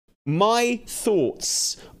my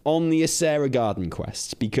thoughts on the Ysera Garden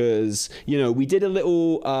quest, because, you know, we did a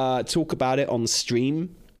little talk about it on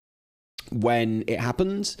stream when it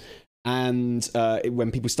happened, and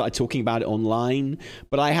when people started talking about it online,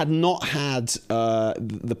 but I had not had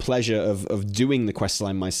the pleasure of doing the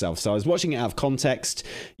questline myself. So I was watching it out of context,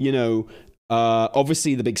 you know.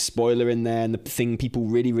 Obviously the big spoiler in there, and the thing people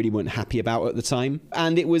really weren't happy about at the time.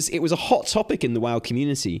 And it was a hot topic in the WoW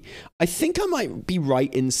community. I think I might be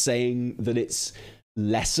right in saying that it's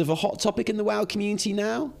less of a hot topic in the WoW community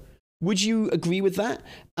now. Would you agree with that?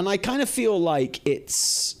 And I kind of feel like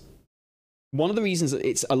it's one of the reasons that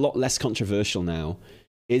it's a lot less controversial now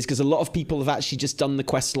is because a lot of people have actually just done the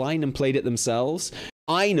quest line and played it themselves.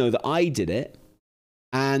 I know that I did it,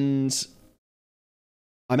 and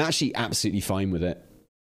I'm actually absolutely fine with it.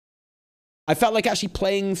 I felt like actually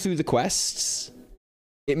playing through the quests,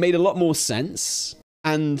 it made a lot more sense.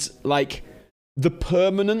 And like the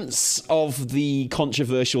permanence of the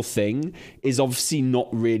controversial thing is obviously not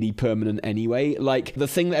really permanent anyway. Like the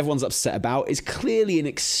thing that everyone's upset about is clearly an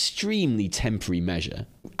extremely temporary measure.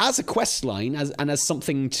 As a quest line, as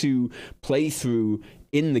something to play through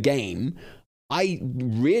in the game, I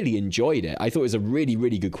really enjoyed it. I thought it was a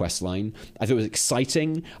really good quest line. I thought it was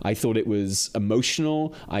exciting. I thought it was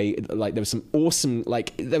emotional. There was some awesome,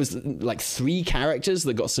 there was 3 characters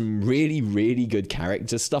that got some really good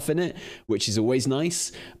character stuff in it, which is always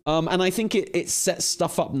nice. And I think it sets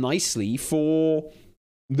stuff up nicely for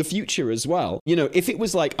the future as well. You know, if it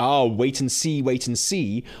was like, oh, wait and see,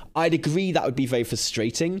 I'd agree that would be very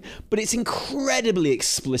frustrating, but it's incredibly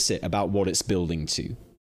explicit about what it's building to.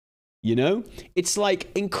 You know, it's like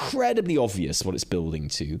incredibly obvious what it's building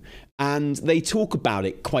to, and they talk about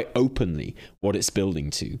it quite openly, what it's building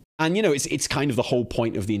to. And, you know, it's kind of the whole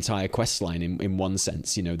point of the entire quest line in one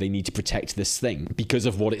sense. You know, they need to protect this thing because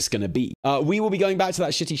of what it's going to be. We will be going back to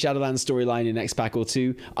that shitty Shadowlands storyline in next pack or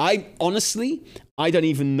two. I don't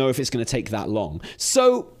even know if it's going to take that long.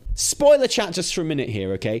 So spoiler chat just for a minute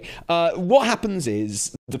here, okay? What happens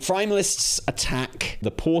is the Primalists attack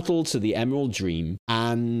the portal to the Emerald Dream,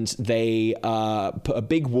 and they put a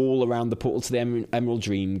big wall around the portal to the Emerald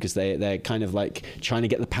Dream because they're kind of like trying to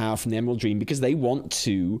get the power from the Emerald Dream because they want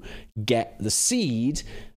to get the seed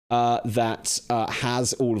that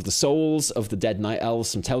has all of the souls of the dead Night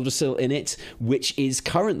Elves from Teldrassil in it, which is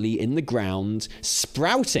currently in the ground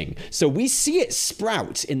sprouting. So we see it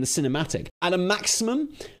sprout in the cinematic. At a maximum,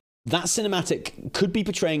 that cinematic could be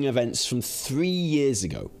portraying events from 3 years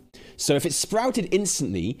ago. So if it sprouted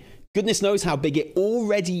instantly, goodness knows how big it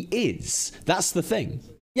already is. That's the thing.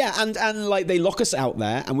 Yeah, and like they lock us out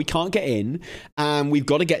there and we can't get in, and we've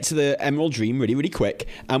got to get to the Emerald Dream really quick,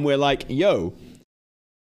 and we're like, yo,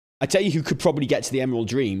 I tell you who could probably get to the Emerald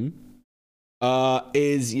Dream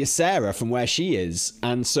is Ysera from where she is.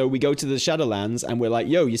 And so we go to the Shadowlands and we're like,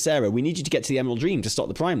 yo, Ysera, we need you to get to the Emerald Dream to stop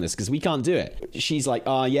the Primalists because we can't do it. She's like,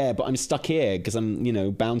 yeah, but I'm stuck here because I'm, you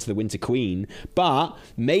know, bound to the Winter Queen. But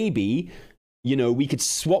maybe, you know, we could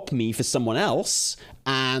swap me for someone else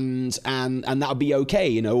and that would be okay,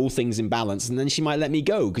 you know, all things in balance. And then she might let me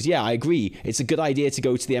go because, yeah, I agree. It's a good idea to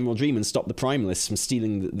go to the Emerald Dream and stop the Primalists from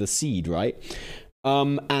stealing the seed, right?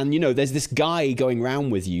 And, you know, there's this guy going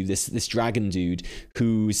around with you, this dragon dude,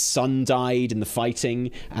 whose son died in the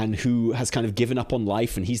fighting and who has kind of given up on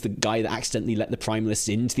life, and he's the guy that accidentally let the Primalists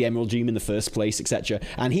into the Emerald Dream in the first place, etc.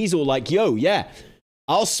 And he's all like, yo, yeah,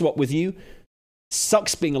 I'll swap with you.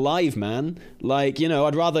 Sucks being alive, man. Like, you know,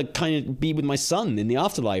 I'd rather kind of be with my son in the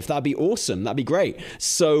afterlife. That'd be awesome. That'd be great.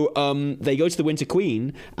 So they go to the Winter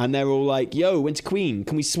Queen and they're all like, yo, Winter Queen,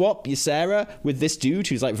 can we swap Ysera with this dude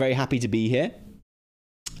who's like very happy to be here?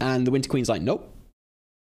 And the Winter Queen's like, nope.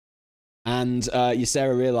 And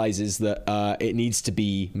Ysera realizes that it needs to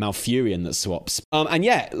be Malfurion that swaps. And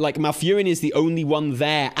yeah, like Malfurion is the only one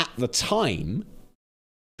there at the time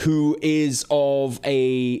who is of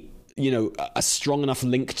a, you know, a strong enough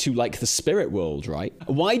link to like the spirit world, right?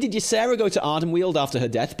 Why did Ysera go to Ardenweald after her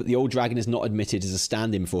death, but the old dragon is not admitted as a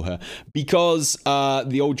stand-in for her? Because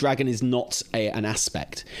the old dragon is not an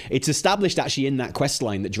aspect. It's established actually in that quest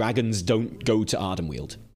line that dragons don't go to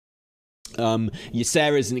Ardenweald.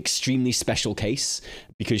 Ysera is an extremely special case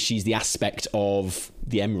because she's the aspect of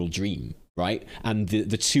the Emerald Dream, right? And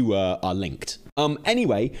the two are linked.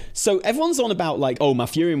 Anyway, so everyone's on about like, oh,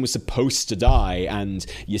 Malfurion was supposed to die and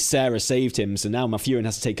Ysera saved him, so now Malfurion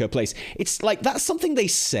has to take her place. It's like, that's something they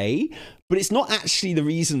say, but it's not actually the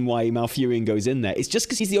reason why Malfurion goes in there. It's just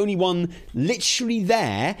because he's the only one literally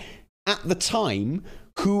there at the time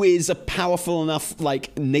who is a powerful enough,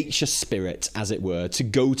 like, nature spirit, as it were, to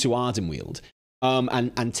go to Ardenweald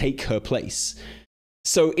and take her place.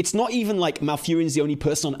 So it's not even like Malfurion's the only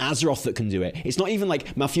person on Azeroth that can do it. It's not even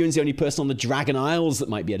like Malfurion's the only person on the Dragon Isles that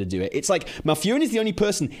might be able to do it. It's like Malfurion is the only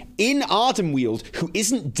person in Ardenweald who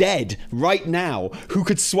isn't dead right now who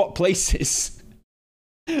could swap places.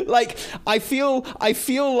 Like, I feel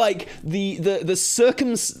like the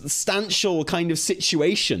circumstantial kind of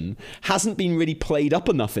situation hasn't been really played up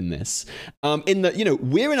enough in this. In that, you know,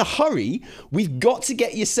 we're in a hurry. We've got to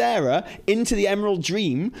get Ysera into the Emerald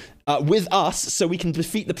Dream with us so we can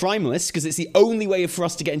defeat the Primalists, because it's the only way for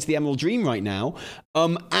us to get into the Emerald Dream right now.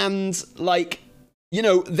 And, like, you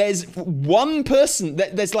know, there's one person,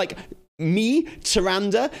 there's, like, me,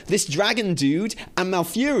 Tyrande, this dragon dude, and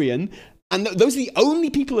Malfurion. And those are the only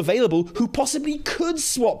people available who possibly could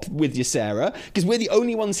swap with Ysera, because we're the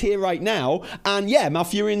only ones here right now. And yeah,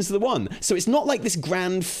 Malfurion's the one. So it's not like this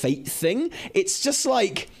grand fate thing. It's just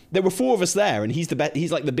like there were 4 of us there, and he's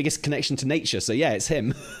like the biggest connection to nature. So yeah, it's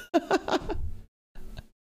him.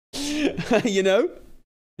 You know?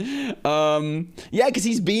 Yeah, because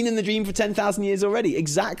he's been in the dream for 10,000 years already.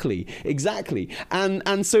 Exactly.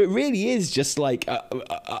 And so it really is just like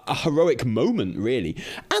a heroic moment, really.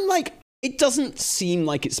 And like, it doesn't seem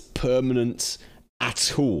like it's permanent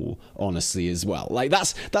at all, honestly, as well. Like,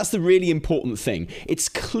 that's the really important thing. It's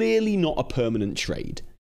clearly not a permanent trade.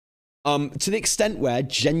 To the extent where,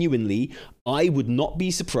 genuinely, I would not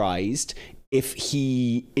be surprised if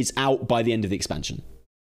he is out by the end of the expansion.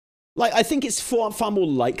 Like, I think it's far more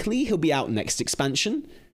likely he'll be out next expansion.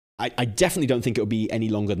 I definitely don't think it'll be any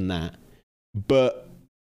longer than that. But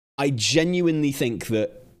I genuinely think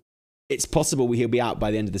that it's possible he'll be out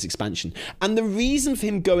by the end of this expansion. And the reason for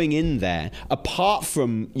him going in there, apart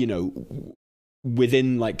from, you know,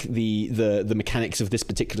 within like the mechanics of this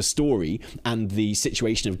particular story and the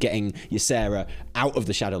situation of getting Ysera out of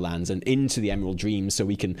the Shadowlands and into the Emerald Dream so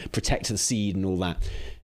we can protect the seed and all that,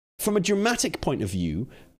 from a dramatic point of view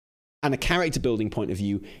and a character building point of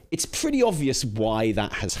view, it's pretty obvious why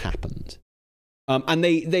that has happened. And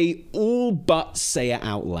they all but say it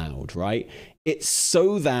out loud, right? It's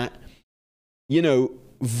so that, you know,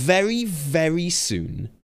 very, very soon,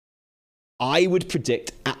 I would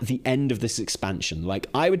predict at the end of this expansion, like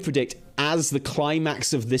I would predict as the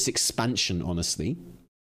climax of this expansion, honestly,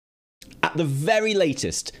 at the very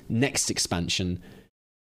latest next expansion,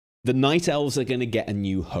 the Night Elves are going to get a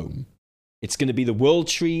new home. It's going to be the world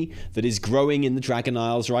tree that is growing in the Dragon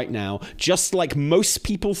Isles right now, just like most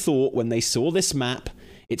people thought when they saw this map.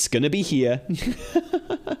 It's going to be here.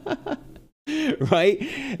 Right?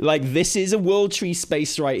 Like, this is a world tree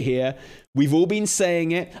space right here. We've all been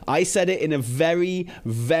saying it. I said it in a very,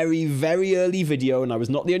 very, very early video, and I was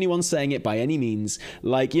not the only one saying it by any means.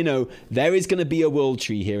 Like, you know, there is going to be a world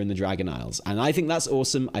tree here in the Dragon Isles, and I think that's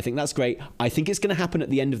awesome. I think that's great. I think it's going to happen at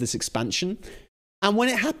the end of this expansion. And when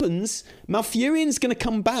it happens, Malfurion's going to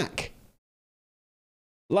come back.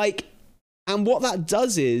 Like, and what that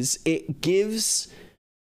does is it gives...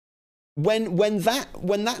 When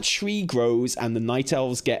that tree grows and the Night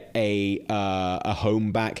Elves get a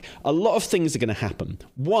home back, a lot of things are going to happen.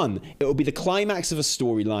 One, it will be the climax of a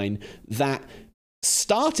storyline that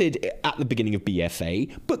started at the beginning of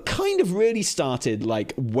BFA, but kind of really started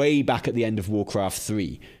like way back at the end of Warcraft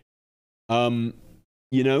 3. You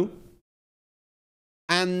know?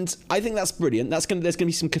 And I think that's brilliant. There's going to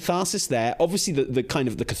be some catharsis there. Obviously, the kind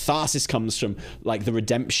of the catharsis comes from like the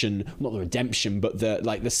redemption, not the redemption, but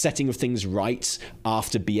the setting of things right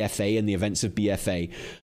after BFA and the events of BFA.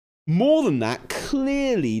 More than that,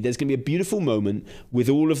 clearly, there's going to be a beautiful moment with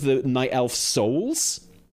all of the Night Elf souls.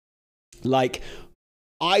 Like,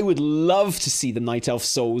 I would love to see the Night Elf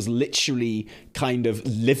souls literally kind of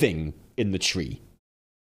living in the tree.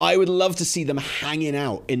 I would love to see them hanging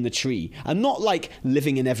out in the tree and not like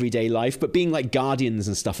living in everyday life, but being like guardians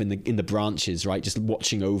and stuff in the branches, right? Just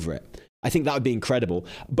watching over it. I think that would be incredible.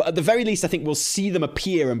 But at the very least, I think we'll see them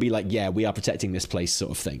appear and be like, yeah, we are protecting this place sort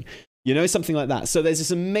of thing. You know, something like that. So there's this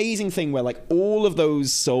amazing thing where like all of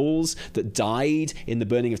those souls that died in the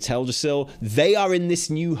burning of Teldrassil, they are in this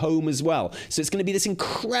new home as well. So it's going to be this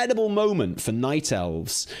incredible moment for Night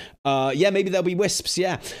Elves. Yeah, maybe there'll be wisps.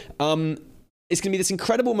 Yeah. It's going to be this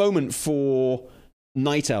incredible moment for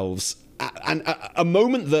Night Elves, and a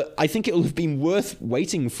moment that I think it will have been worth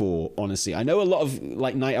waiting for, honestly. I know a lot of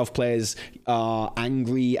like Night Elf players are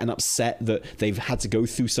angry and upset that they've had to go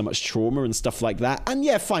through so much trauma and stuff like that. And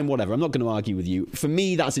yeah, fine, whatever. I'm not going to argue with you. For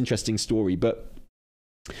me, that's an interesting story. But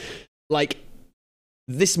like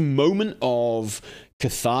this moment of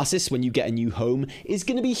catharsis when you get a new home is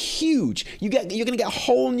going to be huge. You're going to get a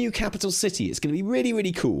whole new capital city. It's going to be really,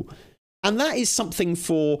 really cool. And that is something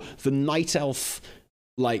for the Night Elf,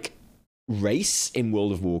 like, race in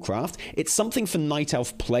World of Warcraft. It's something for Night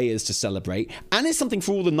Elf players to celebrate, and it's something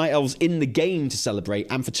for all the Night Elves in the game to celebrate,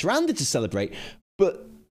 and for Tyrande to celebrate. But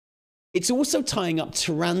it's also tying up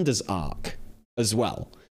Tyrande's arc as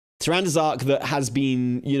well. Tyrande's arc that has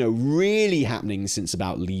been, you know, really happening since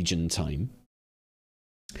about Legion time.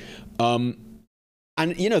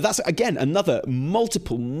 And, you know, that's, again, another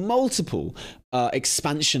multiple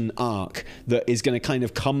expansion arc that is going to kind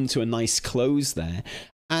of come to a nice close there.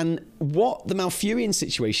 And what the Malfurion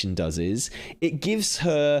situation does is it gives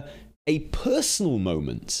her a personal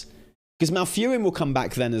moment. Because Malfurion will come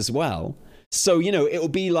back then as well. So, you know, it'll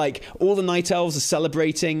be like all the Night Elves are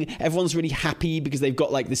celebrating. Everyone's really happy because they've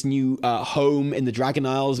got like this new home in the Dragon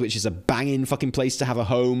Isles, which is a banging fucking place to have a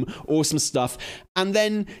home. Awesome stuff. And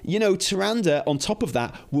then, you know, Tyrande, on top of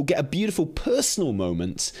that, will get a beautiful personal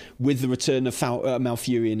moment with the return of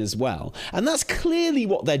Malfurion as well. And that's clearly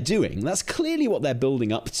what they're doing. That's clearly what they're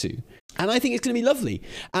building up to. And I think it's going to be lovely.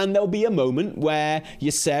 And there'll be a moment where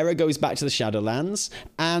Ysera goes back to the Shadowlands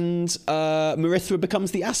and Merithra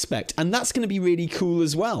becomes the Aspect. And that's going to be really cool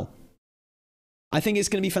as well. I think it's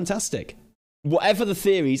going to be fantastic. Whatever the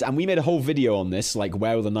theories, and we made a whole video on this, like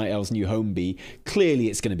where will the Night Elves' new home be? Clearly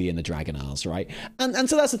it's going to be in the Dragon Isles, right? And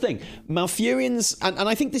so that's the thing. Malfurion's, and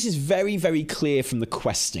I think this is very, very clear from the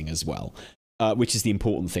questing as well, which is the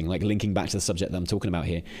important thing, like linking back to the subject that I'm talking about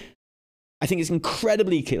here. I think it's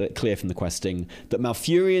incredibly clear from the questing that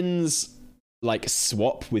Malfurion's like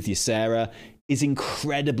swap with Ysera is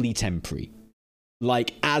incredibly temporary.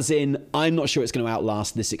 Like, as in, I'm not sure it's going to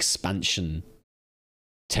outlast this expansion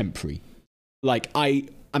temporary. Like,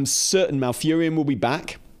 I'm certain Malfurion will be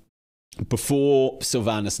back before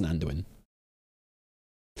Sylvanas and Anduin.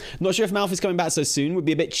 Not sure if Malf is coming back so soon. Would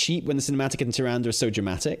be a bit cheap when the cinematic and Tyrande are so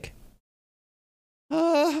dramatic.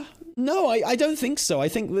 No, I don't think so. I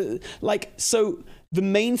think that, like, so the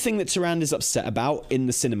main thing that Tyrande is upset about in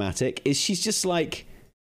the cinematic is she's just like,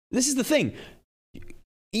 this is the thing.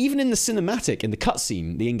 Even in the cinematic, in the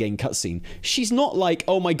cutscene, the in-game cutscene, she's not like,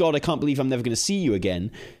 oh my god, I can't believe I'm never going to see you again.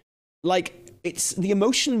 Like, it's, the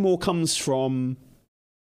emotion more comes from,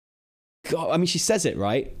 God, I mean, she says it,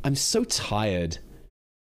 right? I'm so tired.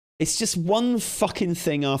 It's just one fucking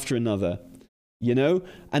thing after another. You know?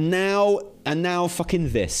 And now fucking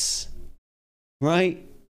this. Right?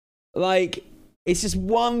 Like, it's just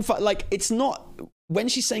one, like, it's not, when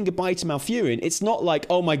she's saying goodbye to Malfurion, it's not like,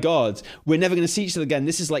 oh my god, we're never going to see each other again.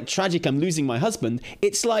 This is like tragic, I'm losing my husband.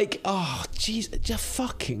 It's like, oh, jeez, just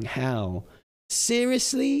fucking hell.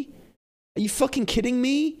 Seriously? Are you fucking kidding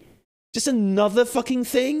me? Just another fucking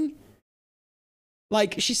thing?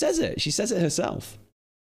 Like, she says it. She says it herself.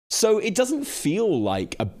 So it doesn't feel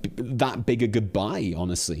like that big a goodbye,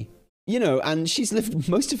 honestly. You know, and she's lived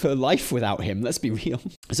most of her life without him, let's be real.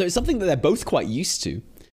 So it's something that they're both quite used to.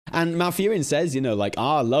 And Malfurion says, you know, like,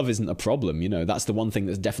 love isn't a problem. You know, that's the one thing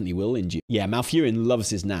that definitely will endure. Yeah, Malfurion loves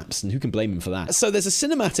his naps, and who can blame him for that? So there's a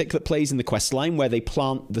cinematic that plays in the questline where they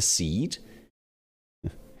plant the seed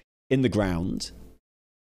in the ground.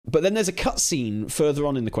 But then there's a cutscene further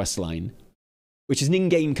on in the questline, which is an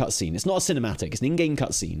in-game cutscene. It's not a cinematic, it's an in-game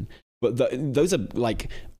cutscene. But those are, like,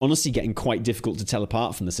 honestly getting quite difficult to tell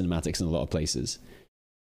apart from the cinematics in a lot of places.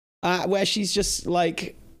 Where she's just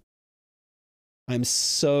like, I'm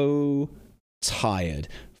so tired.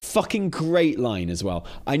 Fucking great line as well.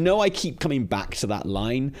 I know I keep coming back to that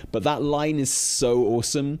line, but that line is so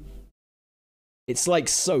awesome. It's, like,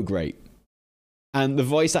 so great. And the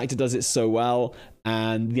voice actor does it so well,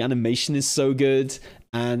 and the animation is so good.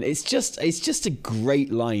 And it's just a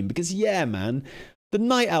great line because, yeah, man, the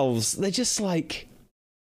Night Elves, they're just like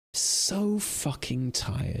so fucking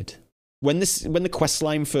tired. When the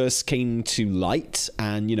questline first came to light,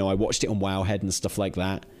 and, you know, I watched it on Wowhead and stuff like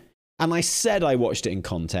that, and I said I watched it in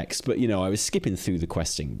context, but, you know, I was skipping through the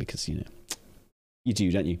questing because, you know, you do,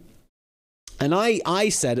 don't you? And I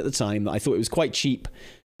said at the time that I thought it was quite cheap,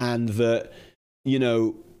 and that, you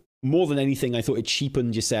know, more than anything, I thought it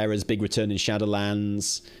cheapened Ysera's big return in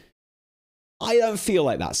Shadowlands. I don't feel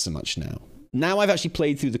like that so much now. Now I've actually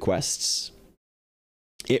played through the quests.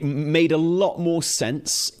 It made a lot more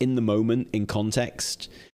sense in the moment, in context.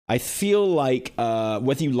 I feel like,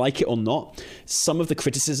 whether you like it or not, some of the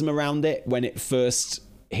criticism around it when it first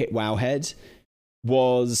hit Wowhead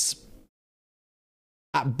was,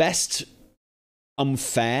 at best,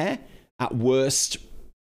 unfair, at worst,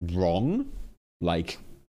 wrong. Like,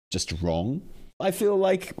 just wrong. I feel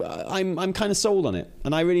like I'm kind of sold on it,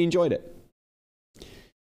 and I really enjoyed it.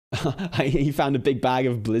 He found a big bag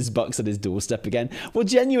of Blizzbucks at his doorstep again. Well,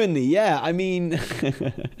 genuinely, yeah. I mean,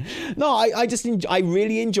 no, I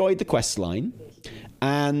really enjoyed the quest line,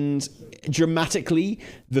 and dramatically,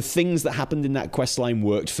 the things that happened in that questline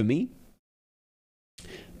worked for me.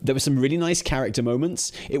 There were some really nice character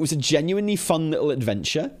moments. It was a genuinely fun little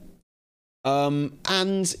adventure.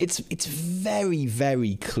 And it's very,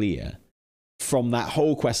 very clear from that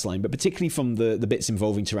whole questline, but particularly from the bits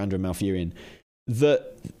involving Tyrande and Malfurion,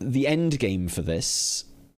 that the end game for this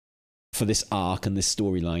arc and this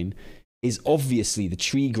storyline is obviously the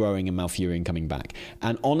tree growing and Malfurion coming back.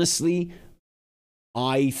 And honestly,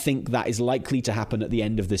 I think that is likely to happen at the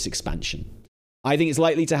end of this expansion. I think it's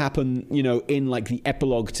likely to happen, you know, in like the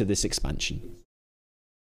epilogue to this expansion.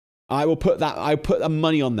 I put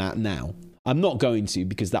money on that now. I'm not going to,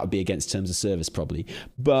 because that would be against terms of service probably.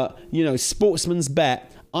 But, you know, sportsman's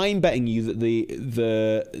bet, I'm betting you that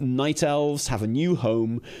the Night Elves have a new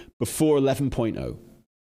home before 11.0.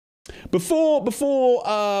 Before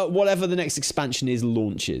whatever the next expansion is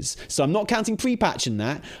launches. So I'm not counting pre-patch in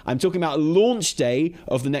that. I'm talking about launch day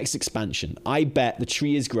of the next expansion. I bet the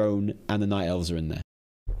tree is grown and the Night Elves are in there.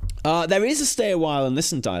 There is a stay a while and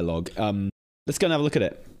listen dialogue. Let's go and have a look at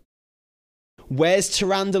it. Where's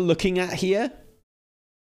Tyrande looking at here?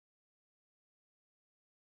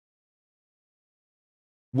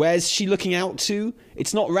 Where's she looking out to?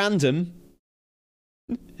 It's not random.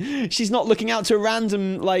 She's not looking out to a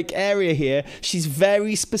random like area here. She's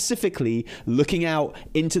very specifically looking out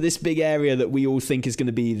into this big area that we all think is going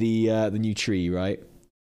to be the new tree, right?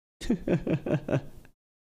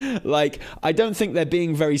 Like, I don't think they're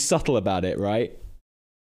being very subtle about it, right?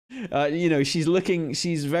 You know, she's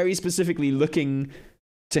very specifically looking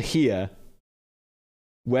to here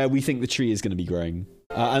where we think the tree is going to be growing.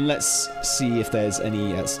 And let's see if there's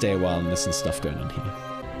any stay a while and listen stuff going on here.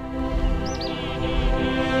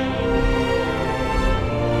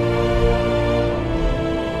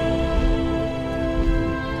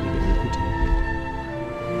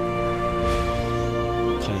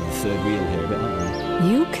 Kind of the third wheel here a bit, aren't we?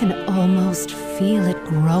 You can almost feel it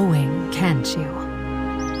growing, can't you?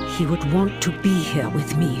 He would want to be here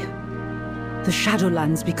with me. The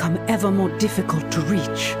Shadowlands become ever more difficult to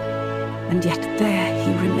reach, and yet there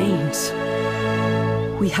he remains.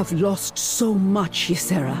 We have lost so much,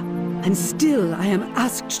 Ysera, and still I am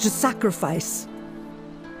asked to sacrifice.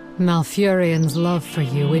 Malfurion's love for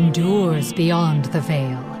you endures beyond the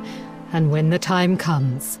veil, and when the time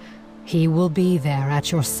comes, he will be there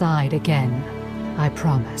at your side again, I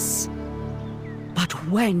promise. But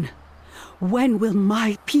when? When will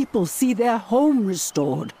my people see their home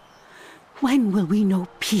restored? When will we know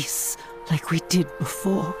peace like we did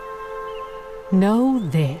before? Know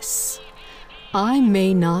this. I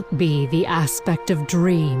may not be the aspect of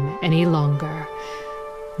dream any longer,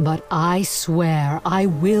 but I swear I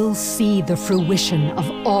will see the fruition of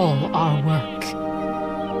all our work.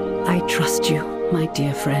 I trust you, my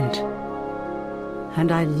dear friend,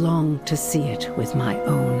 and I long to see it with my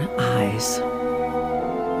own eyes.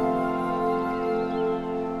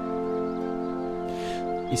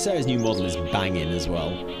 Ysera's new model is banging as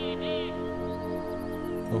well.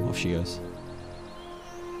 Oh, off she goes.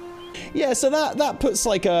 Yeah, so that puts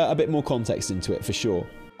like a bit more context into it for sure.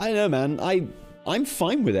 I don't know, man. I'm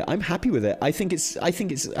fine with it. I'm happy with it. I think it's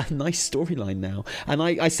a nice storyline now. And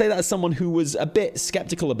I say that as someone who was a bit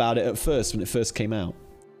skeptical about it at first when it first came out.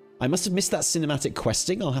 I must have missed that cinematic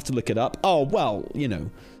questing. I'll have to look it up. Oh, well, you know.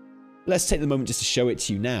 Let's take the moment just to show it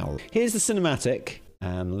to you now. Here's the cinematic.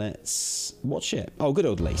 And let's watch it. Oh, good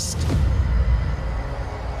old Laced.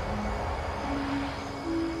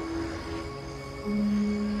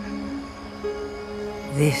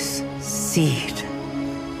 This seed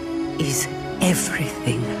is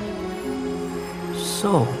everything.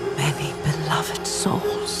 So many beloved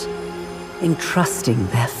souls, entrusting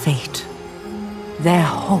their fate, their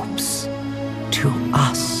hopes to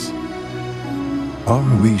us.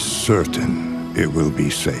 Are we certain it will be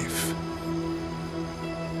safe?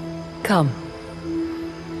 Come.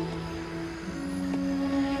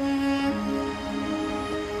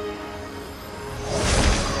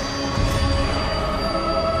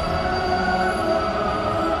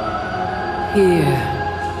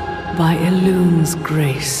 Here, by Elune's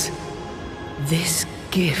grace, this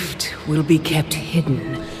gift will be kept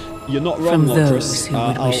hidden. You're not wrong, from those who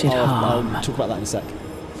would wish it harm. I'll talk about that in a sec.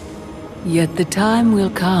 Yet the time will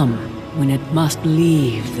come when it must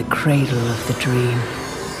leave the cradle of the dream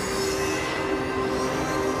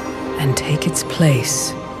and take its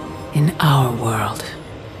place in our world.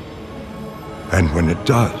 And when it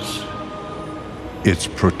does, its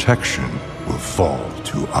protection will fall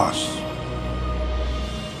to us.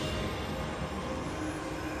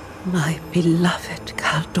 My beloved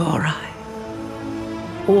Kaldorai,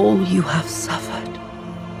 all you have suffered,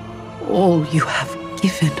 all you have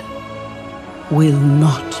given, will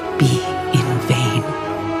not be in vain.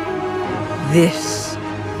 This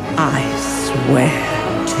I swear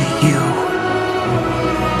to you.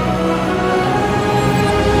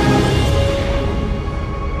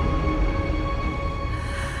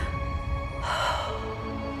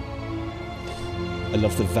 I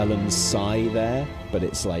love the Velen sigh there, but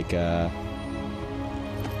it's like a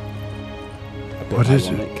bit What is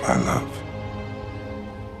ironic. it, my love?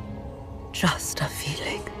 Just a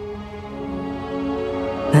feeling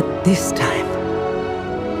that this time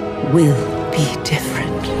will be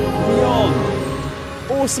different. Leon!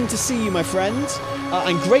 Awesome to see you, my friend.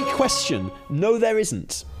 And great question. No, there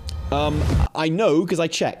isn't. I know because I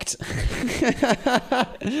checked.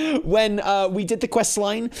 When we did the quest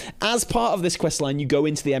line, as part of this quest line, you go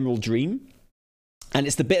into the Emerald Dream. And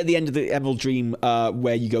it's the bit at the end of the Emerald Dream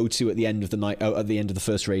where you go to at the end of the night, at the end of the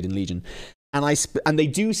first raid in Legion. And they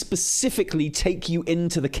do specifically take you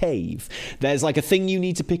into the cave. There's like a thing you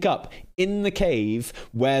need to pick up in the cave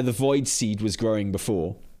where the Void Seed was growing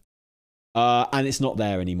before. And it's not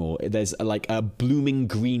there anymore. There's like a blooming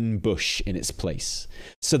green bush in its place.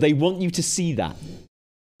 So they want you to see that.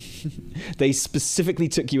 They specifically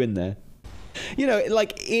took you in there. You know,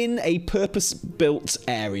 like in a purpose-built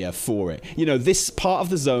area for it. You know, this part of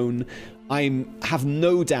the zone, I have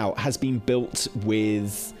no doubt, has been built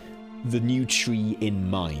with the new tree in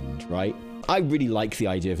mind, right? I really like the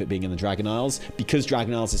idea of it being in the Dragon Isles because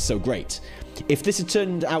Dragon Isles is so great. If this had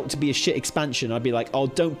turned out to be a shit expansion, I'd be like, oh,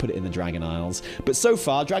 don't put it in the Dragon Isles. But so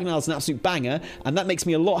far, Dragon Isles is an absolute banger, and that makes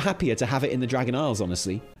me a lot happier to have it in the Dragon Isles,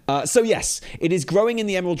 honestly. So yes, it is growing in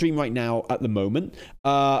the Emerald Dream right now at the moment,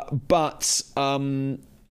 but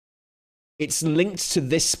it's linked to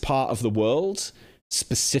this part of the world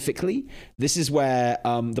specifically. This is where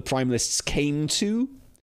the Primalists came to,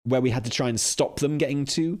 where we had to try and stop them getting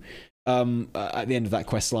to at the end of that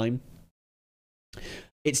quest line.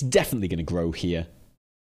 It's definitely going to grow here.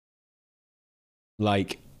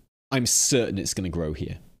 Like, I'm certain it's going to grow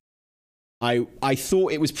here. I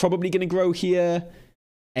thought it was probably going to grow here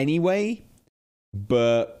anyway,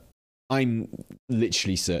 but I'm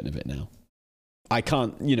literally certain of it now. I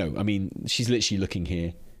can't, you know, I mean, she's literally looking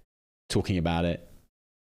here, talking about it.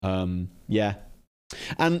 Yeah.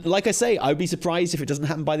 And like I say, I would be surprised if it doesn't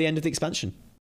happen by the end of the expansion.